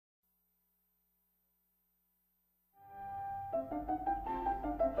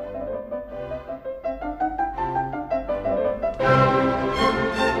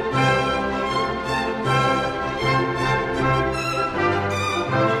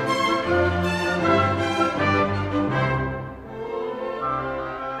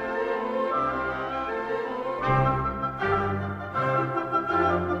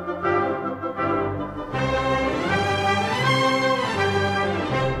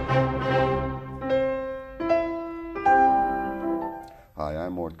Hi,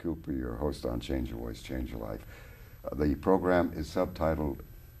 I'm Mort Cooper, your host on Change Your Voice, Change Your Life. The program is subtitled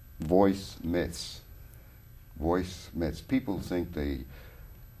Voice Myths. Voice Myths. People think they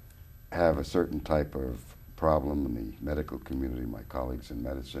have a certain type of problem in the medical community. My colleagues in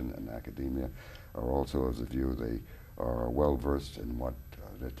medicine and academia are also of the view they are well versed in what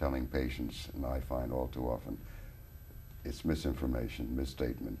they're telling patients, and I find all too often it's misinformation,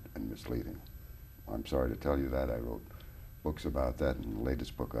 misstatement, and misleading. I'm sorry to tell you that. I wrote books about that, and the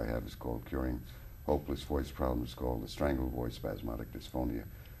latest book I have is called Curing Hopeless Voice Problems, called the Strangled Voice Spasmodic Dysphonia,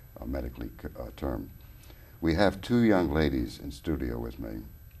 medically termed. We have two young ladies in studio with me,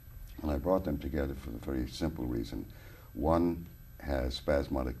 and I brought them together for the very simple reason. One has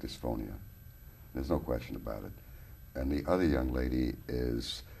spasmodic dysphonia. There's no question about it. And the other young lady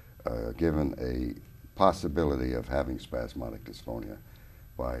is given a possibility of having spasmodic dysphonia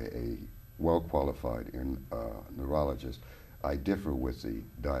by a well-qualified neurologist. I differ with the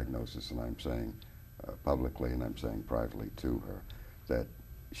diagnosis, and I'm saying publicly and I'm saying privately to her that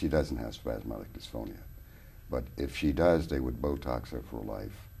she doesn't have spasmodic dysphonia. But if she does, they would Botox her for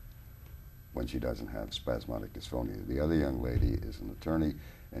life when she doesn't have spasmodic dysphonia. The other young lady is an attorney,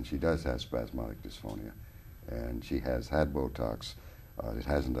 and she does have spasmodic dysphonia, and she has had Botox. It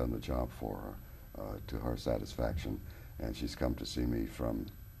hasn't done the job for her to her satisfaction, and she's come to see me from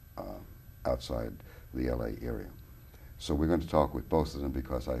outside the LA area. So we're going to talk with both of them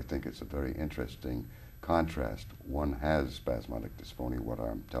because I think it's a very interesting contrast. One has spasmodic dysphonia, what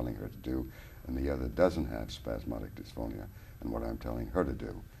I'm telling her to do, and the other doesn't have spasmodic dysphonia, and what I'm telling her to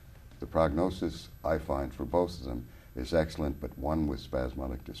do. The prognosis I find for both of them is excellent, but one with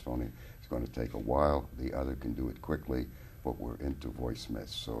spasmodic dysphonia is going to take a while. The other can do it quickly, but we're into voice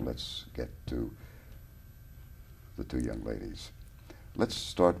myths. So let's get to the two young ladies. Let's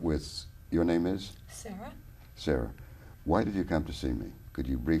start with, your name is? Sarah. Sarah. Why did you come to see me? Could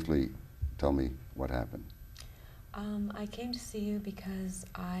you briefly tell me what happened? I came to see you because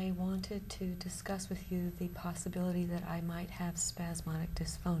I wanted to discuss with you the possibility that I might have spasmodic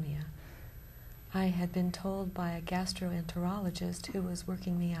dysphonia. I had been told by a gastroenterologist who was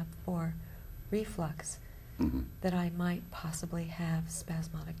working me up for reflux that I might possibly have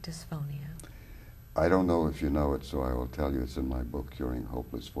spasmodic dysphonia. I don't know if you know it, so I will tell you it's in my book, Curing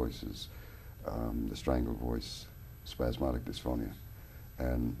Hopeless Voices, the Strangled Voice Spasmodic Dysphonia.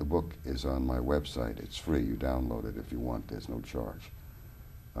 And the book is on my website. It's free. You download it if you want. There's no charge.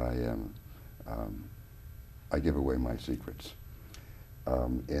 I give away my secrets.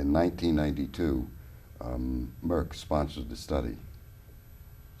 In 1992, Merck sponsored the study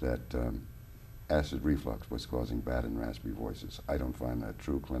that acid reflux was causing bad and raspy voices. I don't find that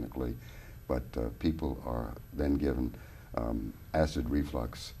true clinically, but people are then given acid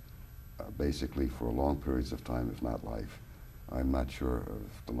reflux basically for long periods of time, if not life. I'm not sure of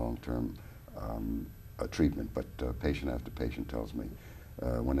the long-term treatment, but patient after patient tells me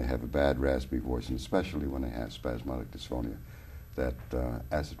when they have a bad raspy voice, and especially when they have spasmodic dysphonia, that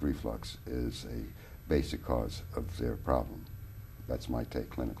acid reflux is a basic cause of their problem. That's my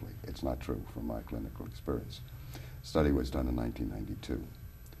take clinically. It's not true from my clinical experience. The study was done in 1992.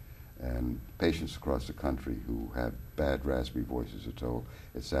 And patients across the country who have bad raspy voices are told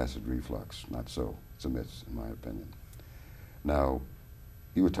it's acid reflux. Not so. It's a myth, in my opinion. Now,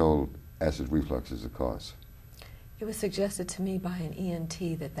 you were told acid reflux is the cause. It was suggested to me by an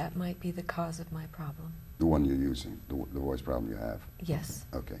ENT that that might be the cause of my problem. The one you're using, the voice problem you have? Yes.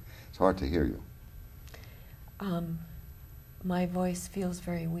 Okay. It's hard to hear you. My voice feels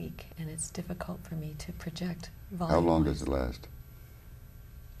very weak, and it's difficult for me to project volume. How long does it last?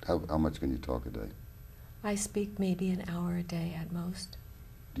 How much can you talk a day? I speak maybe an hour a day at most.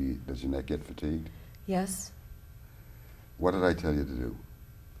 Does your neck get fatigued? Yes. What did I tell you to do?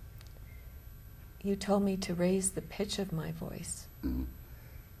 You told me to raise the pitch of my voice. Mm-hmm.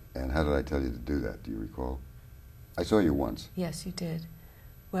 And how did I tell you to do that? Do you recall? I saw you once. Yes, you did.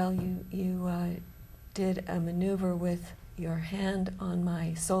 Well, you did a maneuver with your hand on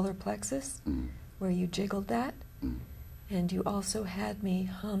my solar plexus, where you jiggled that. And you also had me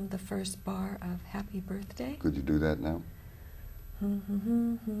hum the first bar of Happy Birthday. Could you do that now?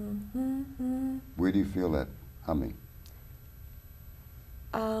 Where do you feel that humming?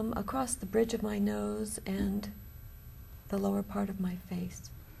 Across the bridge of my nose and the lower part of my face.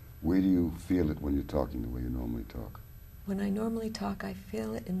 Where do you feel it when you're talking the way you normally talk? When I normally talk, I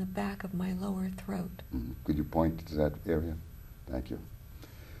feel it in the back of my lower throat. Could you point to that area? Thank you.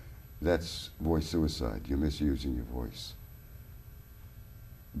 That's voice suicide. You're misusing your voice.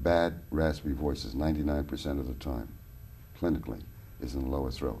 Bad, raspy voices, 99% of the time, clinically, is in the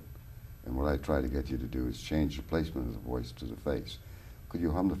lower throat. And what I try to get you to do is change the placement of the voice to the face. Could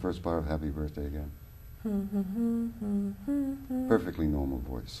you hum the first part of Happy Birthday again? Perfectly normal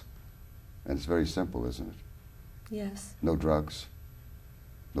voice. And it's very simple, isn't it? Yes. No drugs,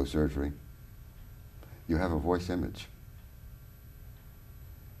 no surgery. You have a voice image.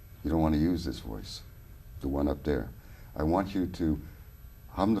 You don't want to use this voice, the one up there. I want you to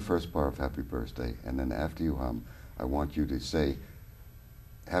hum the first part of Happy Birthday, and then after you hum, I want you to say,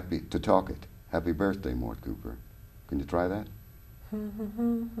 to talk it. Happy birthday, Mort Cooper. Can you try that?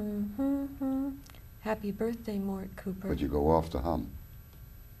 Happy birthday, Mort Cooper. But you go off to hum.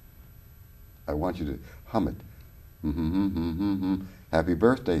 I want you to hum it. Happy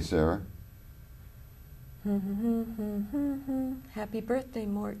birthday, Sarah. Happy birthday,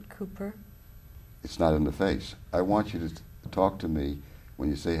 Mort Cooper. It's not in the face. I want you to talk to me when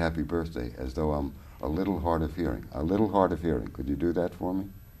you say happy birthday as though I'm a little hard of hearing. A little hard of hearing. Could you do that for me?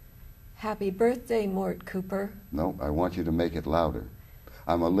 Happy birthday, Mort Cooper. No, I want you to make it louder.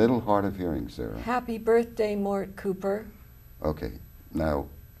 I'm a little hard of hearing, Sarah. Happy birthday, Mort Cooper. Okay. Now,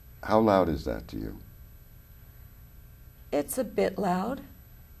 how loud is that to you? It's a bit loud.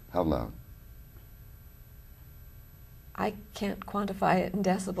 How loud? I can't quantify it in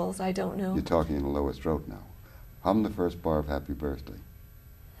decibels. I don't know. You're talking in the lower throat now. Hum the first bar of Happy Birthday.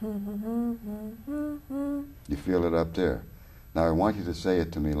 You feel it up there. Now I want you to say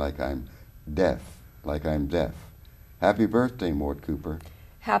it to me like I'm deaf. Like I'm deaf. Happy birthday, Mort Cooper.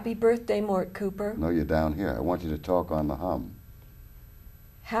 Happy birthday, Mort Cooper. No, you're down here. I want you to talk on the hum.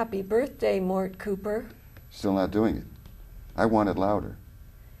 Happy birthday, Mort Cooper. Still not doing it. I want it louder.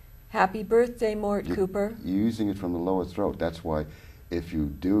 Happy birthday, Mort Cooper. You're using it from the lower throat. That's why if you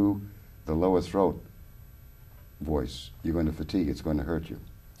do the lower throat voice, you're going to fatigue. It's going to hurt you.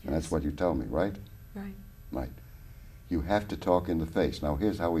 Yes. And that's what you tell me, right? Right. Right. You have to talk in the face. Now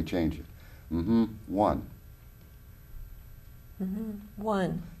here's how we change it. One.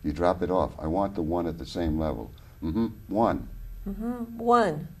 One. You drop it off. I want the one at the same level. One.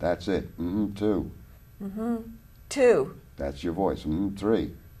 One. That's it. Two. Two. That's your voice.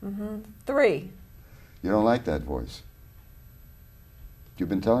 Three. Three. You don't like that voice. You've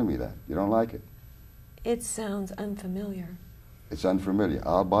been telling me that. You don't like it. It sounds unfamiliar. It's unfamiliar.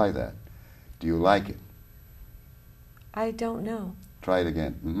 I'll buy that. Do you like it? I don't know. Try it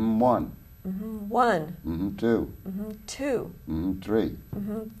again. One. One. Two. Two. Three.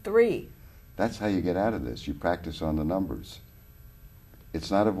 Three. That's how you get out of this. You practice on the numbers.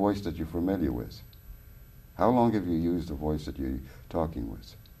 It's not a voice that you're familiar with. How long have you used the voice that you're talking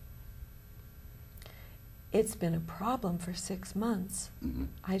with? It's been a problem for 6 months.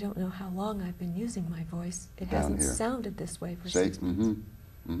 I don't know how long I've been using my voice. It Down hasn't here. sounded this way for Say 6 months.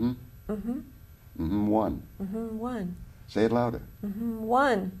 One. One. Say it louder.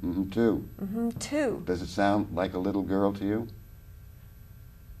 One. Two. Two. Does it sound like a little girl to you?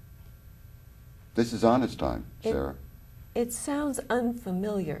 This is honest time, Sarah. It sounds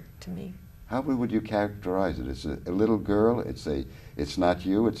unfamiliar to me. How would you characterize it? It's a little girl. It's not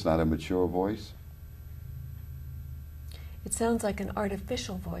you. It's not a mature voice. It sounds like an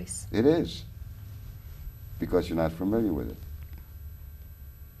artificial voice. It is, because you're not familiar with it.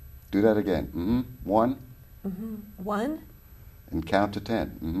 Do that again. One. One. And count to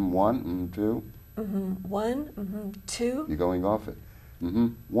 10. One. Two. One. Two. You're going off it.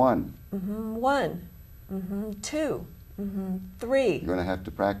 One. One. Two. Three. You're going to have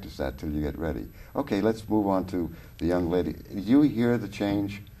to practice that till you get ready. Okay, let's move on to the young lady. Did you hear the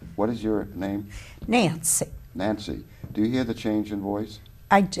change? What is your name? Nancy. Nancy. Do you hear the change in voice?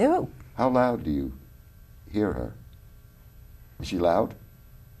 I do. How loud do you hear her? Is she loud?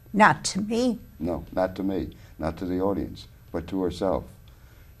 Not to me. No, not to me, not to the audience, but to herself.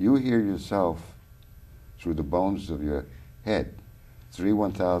 You hear yourself through the bones of your head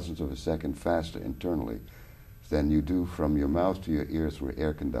 3/1000ths of a second faster internally than you do from your mouth to your ear through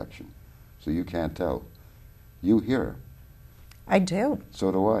air conduction. So you can't tell. You hear her. I do.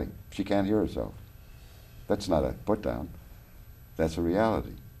 So do I. She can't hear herself. That's not a put down. That's a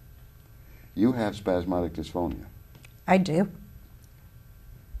reality. You have spasmodic dysphonia. I do.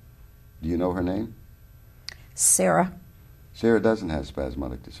 Do you know her name? Sarah. Sarah doesn't have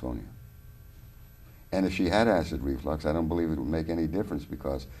spasmodic dysphonia. And if she had acid reflux, I don't believe it would make any difference,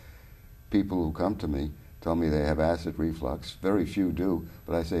 because people who come to me tell me they have acid reflux. Very few do,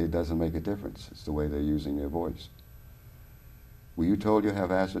 but I say it doesn't make a difference. It's the way they're using their voice. Were you told you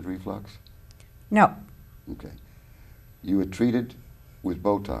have acid reflux? No. Okay. You were treated with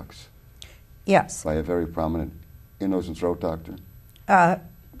Botox Yes. by a very prominent ear, nose, and throat doctor? And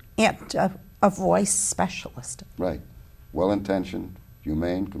a voice specialist. Right. Well-intentioned,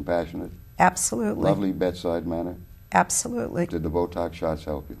 humane, compassionate, Absolutely. lovely bedside manner. Absolutely. Did the Botox shots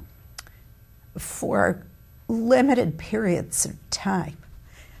help you? For limited periods of time,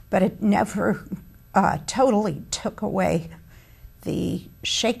 but it never totally took away the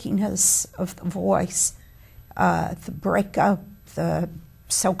shakiness of the voice, the breakup, the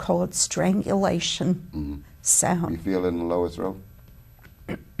so-called strangulation sound. You feel it in the lower throat?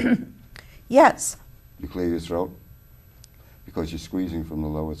 Yes. You clear your throat? Because you're squeezing from the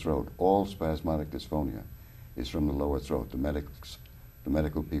lower throat. All spasmodic dysphonia is from the lower throat. The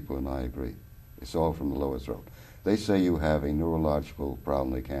medical people and I agree. It's all from the lower throat. They say you have a neurological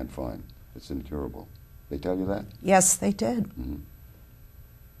problem they can't find. It's incurable. They tell you that? Yes, they did. Mm-hmm.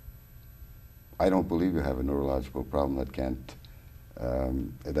 I don't believe you have a neurological problem that can't,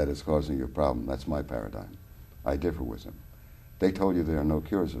 that is causing your problem. That's my paradigm. I differ with them. They told you there are no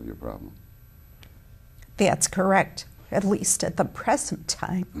cures of your problem. That's correct, at least at the present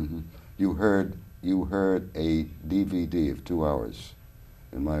time. Mm-hmm. You heard a DVD of 2 hours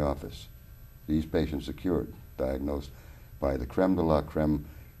in my office. These patients are cured, diagnosed by the creme de la creme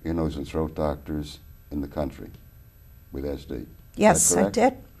ear, nose, and throat doctors in the country with SD. Yes, Is that I correct?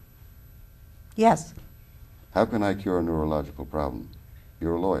 did. Yes. How can I cure a neurological problem?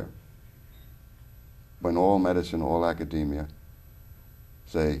 You're a lawyer. When all medicine, all academia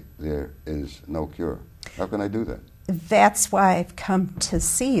say there is no cure, how can I do that? That's why I've come to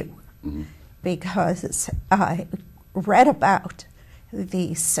see you, Mm-hmm. because I read about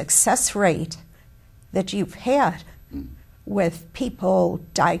the success rate that you've had with people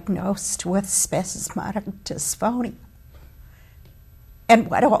diagnosed with spasmodic dysphonia. And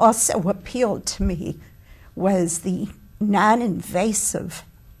what also appealed to me was the non-invasive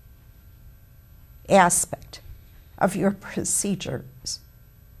aspect of your procedures.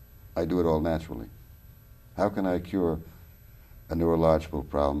 I do it all naturally. How can I cure a neurological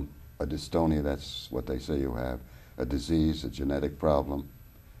problem, a dystonia, that's what they say you have, a disease, a genetic problem,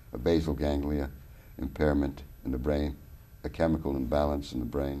 a basal ganglia impairment in the brain, a chemical imbalance in the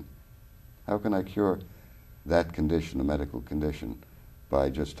brain? How can I cure that condition, a medical condition, by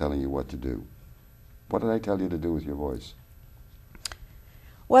just telling you what to do? What did I tell you to do with your voice?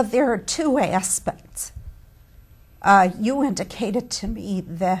 Well, there are two aspects. You indicated to me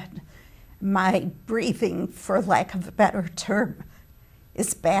that my breathing, for lack of a better term,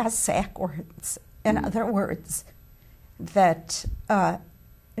 is backwards. In other words, that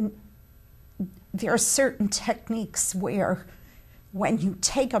there are certain techniques where when you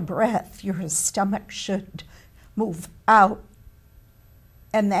take a breath, your stomach should move out,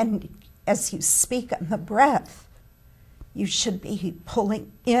 and then as you speak on the breath, you should be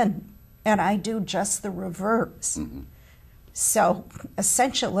pulling in, and I do just the reverse. Mm-hmm. So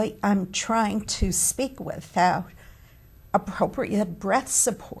essentially, I'm trying to speak without appropriate breath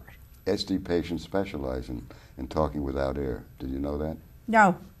support. SD patients specialize in talking without air. Did you know that?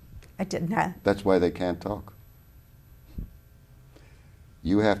 No, I did not. That's why they can't talk.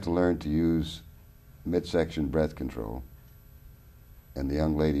 You have to learn to use midsection breath control. And the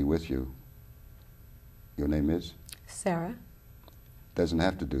young lady with you, your name is? Sarah? Doesn't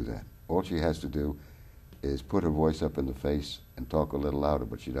have to do that. All she has to do is put her voice up in the face and talk a little louder,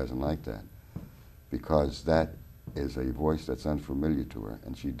 but she doesn't like that, because that is a voice that's unfamiliar to her,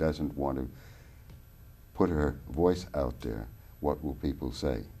 and she doesn't want to put her voice out there. What will people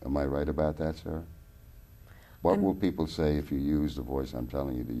say? Am I right about that, Sarah? What will people say if you use the voice I'm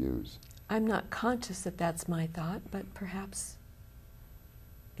telling you to use? I'm not conscious that that's my thought, but perhaps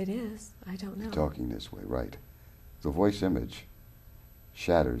it is. I don't know. Talking this way, right. The voice image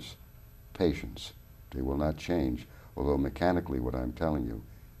shatters patience. They will not change, although mechanically what I'm telling you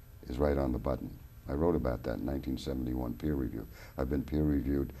is right on the button. I wrote about that in 1971, peer review. I've been peer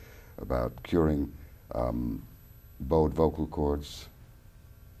reviewed about curing bowed vocal cords,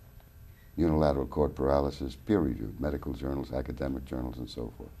 unilateral cord paralysis, peer reviewed, medical journals, academic journals, and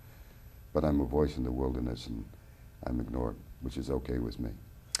so forth. But I'm a voice in the wilderness, and I'm ignored, which is okay with me.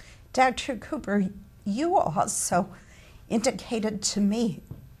 Dr. Cooper, you also indicated to me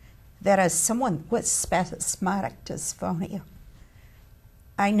that as someone with spasmodic dysphonia,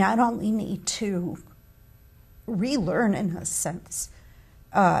 I not only need to relearn, in a sense,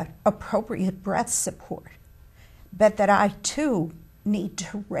 appropriate breath support, but that I too need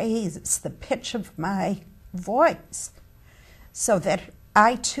to raise the pitch of my voice so that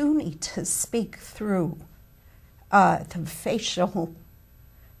I too need to speak through the facial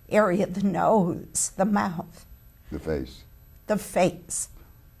area, the nose, the mouth. The face. The face.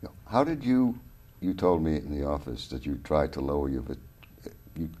 How did you told me in the office that you tried to lower your,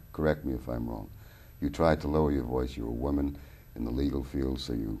 you correct me if I'm wrong, you tried to lower your voice. You're a woman in the legal field,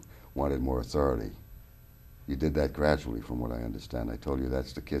 so you wanted more authority. You did that gradually, from what I understand. I told you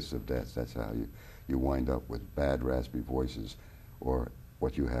that's the kiss of death. That's how you wind up with bad, raspy voices, or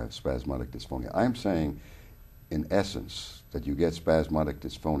what you have, spasmodic dysphonia. I'm saying, in essence, that you get spasmodic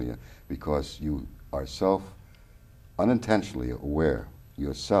dysphonia because you are unintentionally aware,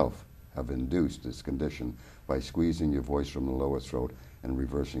 yourself, have induced this condition by squeezing your voice from the lower throat and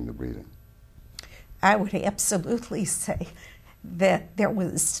reversing the breathing. I would absolutely say that there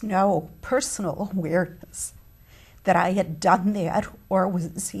was no personal awareness that I had done that or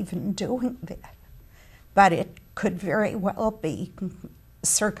was even doing that. But it could very well be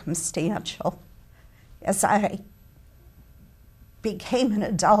circumstantial. As I became an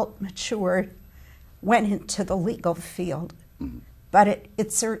adult, matured, went into the legal field, but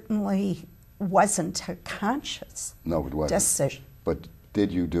it certainly wasn't a conscious No, it wasn't. decision. But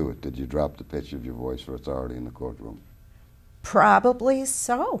did you do it? Did you drop the pitch of your voice for authority in the courtroom? Probably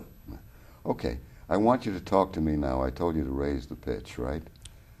so. Okay. I want you to talk to me now. I told you to raise the pitch, right?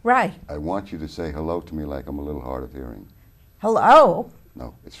 Right. I want you to say hello to me like I'm a little hard of hearing. Hello.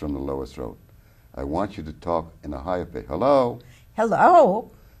 No, it's from the lower throat. I want you to talk in a higher pitch. Hello.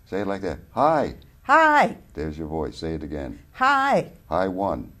 Hello. Say it like that. Hi. Hi. There's your voice. Say it again. Hi. Hi,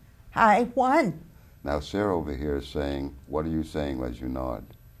 one. Hi, one. Now, Sarah over here is saying, what are you saying as you nod?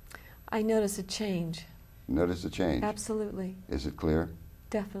 I notice a change. Notice the change? Absolutely. Is it clear?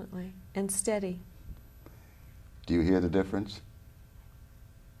 Definitely. And steady. Do you hear the difference?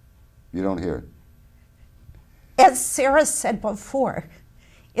 You don't hear it. As Sarah said before,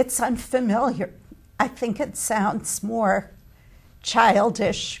 it's unfamiliar. I think it sounds more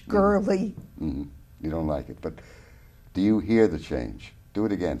childish, girly. Mm-hmm. You don't like it. But do you hear the change? Do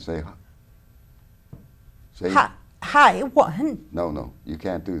it again. Say, Hi, hi, one. No, you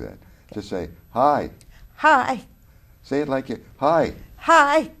can't do that. Just say, hi. Hi. Say it like you, hi.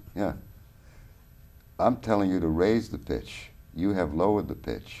 Hi. Yeah. I'm telling you to raise the pitch. You have lowered the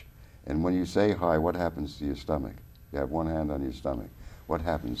pitch. And when you say hi, what happens to your stomach? You have one hand on your stomach. What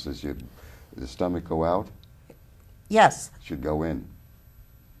happens? Does the stomach go out? Yes. It should go in.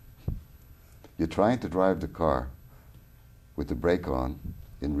 You're trying to drive the car with the brake on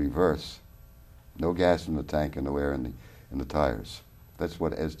in reverse. No gas in the tank and no air in the tires. That's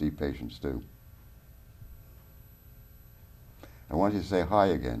what SD patients do. I want you to say hi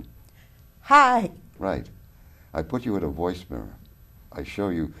again. Hi. Right. I put you at a voice mirror. I show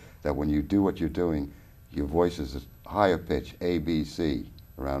you that when you do what you're doing, your voice is a higher pitch, A, B, C,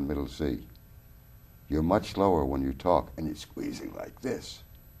 around middle C. You're much slower when you talk, and you're squeezing like this.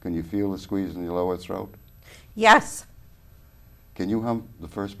 Can you feel the squeeze in your lower throat? Yes. Can you hum the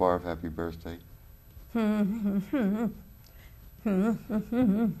first bar of Happy Birthday? It's in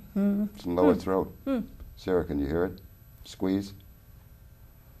the lower throat. Sarah, can you hear it? Squeeze.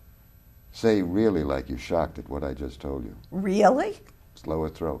 Say really like you're shocked at what I just told you. Really? It's lower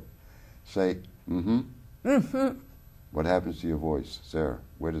throat. Say, mm-hmm. Mm-hmm. What happens to your voice? Sarah,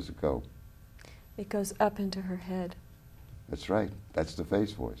 where does it go? It goes up into her head. That's right. That's the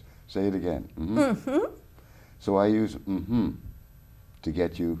face voice. Say it again. Mm-hmm. Mm-hmm. So I use mm-hmm to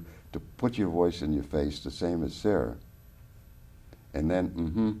get you to put your voice in your face the same as Sarah. And then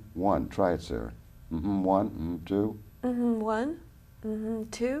mm-hmm, one. Try it, Sarah. Mm-hmm, one, mm-hmm, two. Mm-hmm, one. Mm-hmm,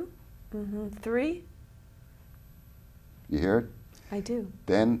 two. Mm-hmm, three. You hear it? I do.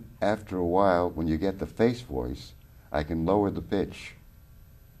 Then, after a while, when you get the face voice, I can lower the pitch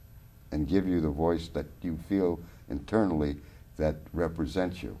and give you the voice that you feel internally that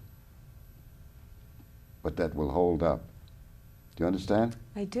represents you, but that will hold up. Do you understand?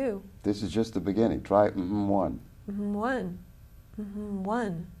 I do. This is just the beginning. Try mm-hmm, one. Mm-hmm, one. Mm-hmm,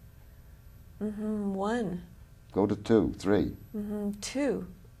 one. Mm-hmm, one. Go to two, three. Mm-hmm, two.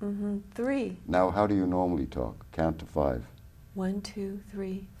 Mm-hmm, three. Now, how do you normally talk? Count to 5. 1, 2,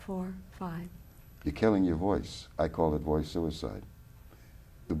 3, 4, 5. You're killing your voice. I call it voice suicide.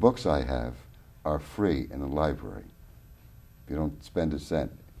 The books I have are free in the library. If you don't spend a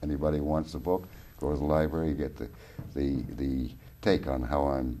cent, anybody wants the book, go to the library, you get the take on how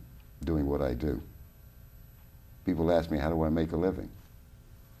I'm doing what I do. People ask me, how do I make a living?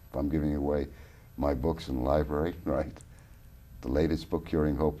 If I'm giving away my books in the library, right? The latest book,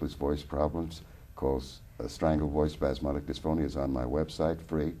 Curing Hopeless Voice Problems, called Strangled Voice Spasmodic Dysphonia, is on my website,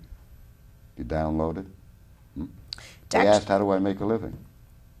 free. You download it. They asked, how do I make a living?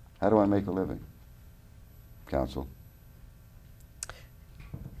 How do I make a living? Counsel.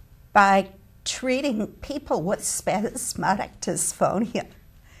 By treating people with spasmodic dysphonia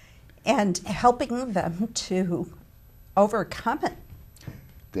and helping them to overcome it.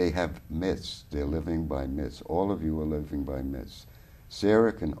 They have myths. They're living by myths. All of you are living by myths.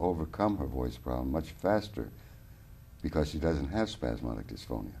 Sarah can overcome her voice problem much faster because she doesn't have spasmodic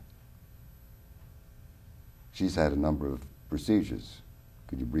dysphonia. She's had a number of procedures.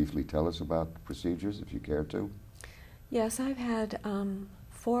 Could you briefly tell us about the procedures, if you care to? Yes, I've had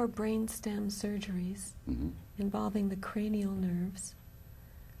 4 brainstem surgeries involving the cranial nerves.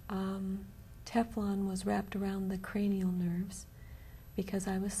 Teflon was wrapped around the cranial nerves because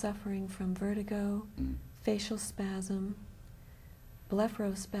I was suffering from vertigo, facial spasm,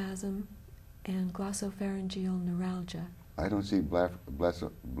 blepharospasm, and glossopharyngeal neuralgia. I don't see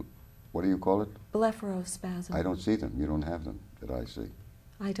what do you call it? Blepharospasm. I don't see them. You don't have them that I see.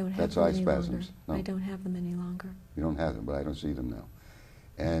 I don't have That's them eye any spasms. longer. No. I don't have them any longer. You don't have them, but I don't see them now.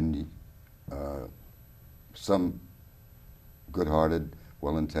 And some good-hearted,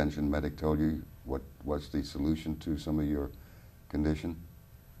 well-intentioned medic told you what's the solution to some of your condition?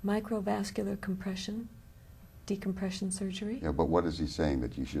 Microvascular compression, decompression surgery. Yeah, but what is he saying?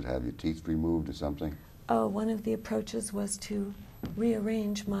 That you should have your teeth removed or something? Oh, one of the approaches was to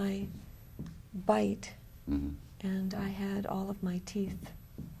rearrange my bite, and I had all of my teeth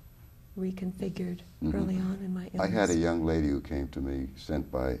reconfigured early on in my illness. I had a young lady who came to me,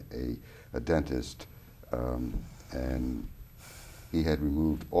 sent by a dentist, and he had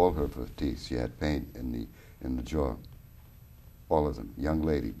removed all her teeth. She had pain in the jaw, all of them. Young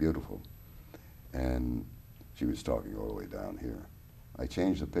lady, beautiful, and she was talking all the way down here. I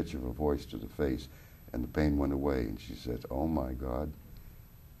changed the pitch of her voice to the face, and the pain went away. And she said, "Oh my God,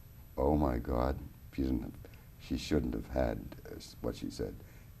 oh my God." She shouldn't have had what she said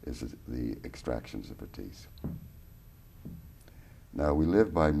is the extractions of her teeth. Now, we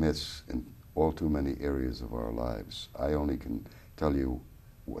live by myths in all too many areas of our lives. I only can tell you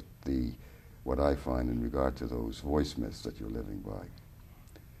what I find in regard to those voice myths that you're living by.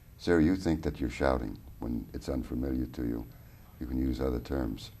 Sarah, you think that you're shouting when it's unfamiliar to you. You can use other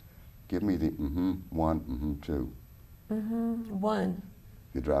terms. Give me the one, two. One.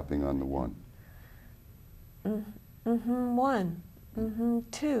 You're dropping on the one. One.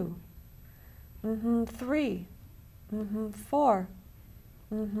 Two. Three. 4.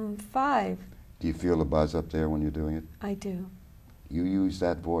 5. Do you feel a buzz up there when you're doing it? I do. You use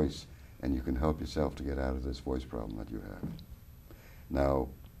that voice, and you can help yourself to get out of this voice problem that you have. Now,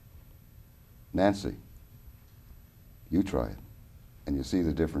 Nancy, you try it, and you see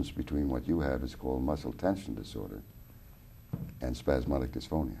the difference between what you have is called muscle tension disorder and spasmodic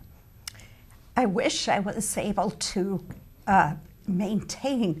dysphonia. I wish I was able to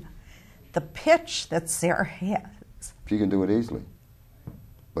maintain the pitch that Sarah has. She can do it easily,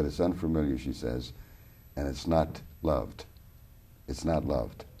 but it's unfamiliar, she says, and it's not loved. It's not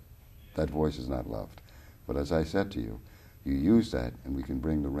loved. That voice is not loved. But as I said to you, you use that, and we can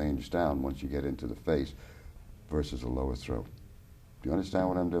bring the range down once you get into the face versus the lower throat. Do you understand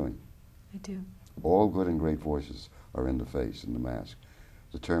what I'm doing? I do. All good and great voices are in the face, in the mask.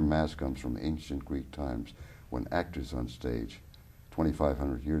 The term mask comes from ancient Greek times when actors on stage,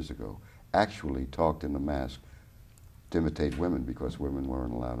 2,500 years ago, actually talked in the mask to imitate women because women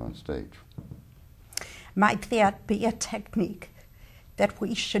weren't allowed on stage. Might that be a technique that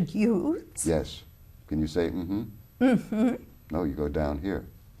we should use? Yes. Can you say mm-hmm? No, you go down here.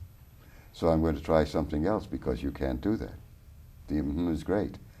 So I'm going to try something else because you can't do that. The mm-hmm is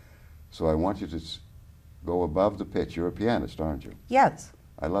great. So I want you to go above the pitch. You're a pianist, aren't you? Yes.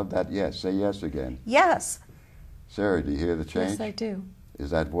 I love that yes. Say yes again. Yes. Sarah, do you hear the change? Yes, I do. Is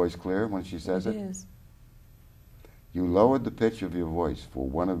that voice clear when she says it? It is. You lowered the pitch of your voice for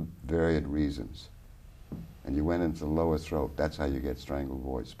one of varied reasons, and you went into the lower throat. That's how you get strangled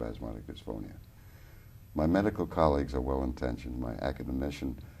voice, spasmodic dysphonia. My medical colleagues are well-intentioned. My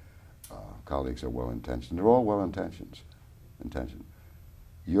academician colleagues are well-intentioned. They're all well-intentioned.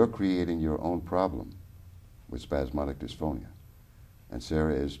 You're creating your own problem with spasmodic dysphonia, and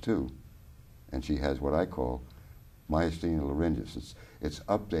Sarah is too, and she has what I call myasthenia laryngeus. It's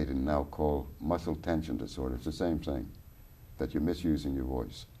updated now called muscle tension disorder. It's the same thing, that you're misusing your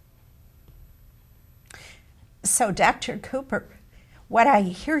voice. So, Dr. Cooper, what I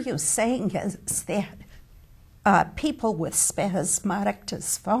hear you saying is that people with spasmodic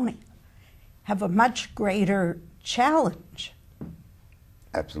dysphonia have a much greater challenge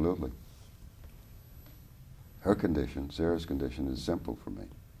Absolutely. Her condition, Sarah's condition, is simple for me.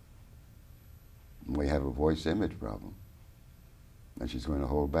 We have a voice image problem, and she's going to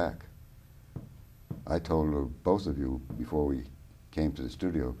hold back. I told her, both of you, before we came to the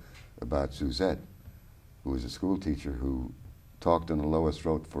studio, about Suzette, who was a school teacher who talked in the lowest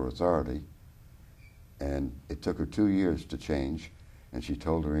throat for authority, and it took her 2 years to change, and she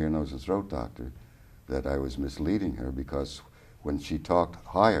told her ear, nose, and throat doctor that I was misleading her because when she talked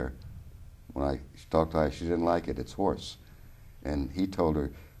higher, she didn't like it, it's hoarse. And he told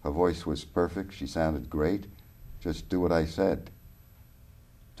her voice was perfect, she sounded great, just do what I said.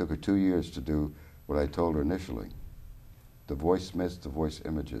 Took her 2 years to do what I told her initially. The voice myths, the voice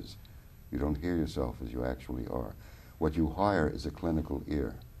images. You don't hear yourself as you actually are. What you hire is a clinical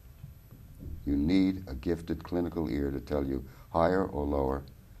ear. You need a gifted clinical ear to tell you higher or lower,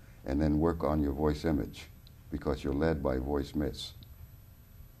 and then work on your voice image, because you're led by voice myths.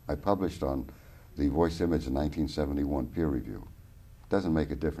 I published on the voice image in 1971 peer review. It doesn't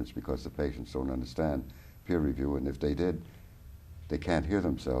make a difference because the patients don't understand peer review, and if they did, they can't hear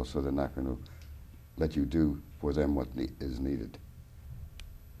themselves, so they're not going to let you do for them what is needed.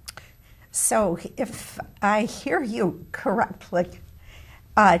 So if I hear you correctly,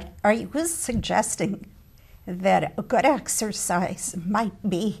 are you suggesting that a good exercise might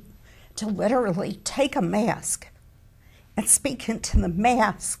be to literally take a mask and speak into the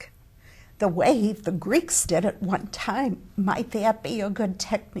mask the way the Greeks did at one time? Might that be a good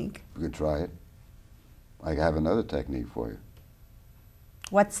technique? You could try it. I have another technique for you.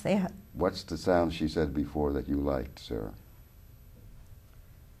 What's that? What's the sound she said before that you liked, Sarah?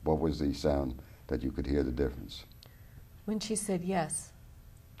 What was the sound that you could hear the difference? When she said yes.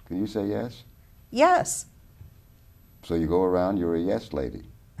 Can you say yes? Yes. So you go around, you're a yes lady.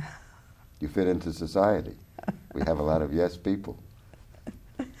 You fit into society. We have a lot of yes people.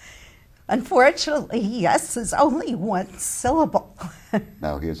 Unfortunately, yes is only one syllable.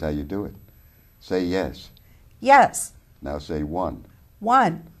 Now here's how you do it. Say yes. Yes. Now say one.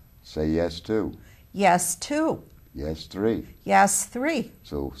 One. Say yes two. Yes, two. Yes three. Yes, three.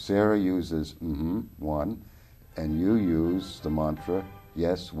 So Sarah uses one, and you use the mantra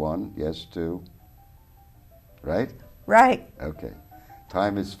yes one, yes two. Right? Right. Okay.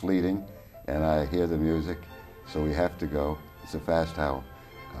 Time is fleeting, and I hear the music, so we have to go. It's a fast hour,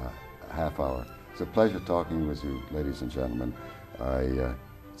 half hour. It's a pleasure talking with you, ladies and gentlemen. I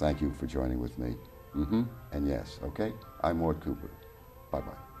thank you for joining with me. And yes, okay? I'm Mort Cooper.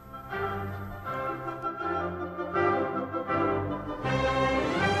 Bye-bye.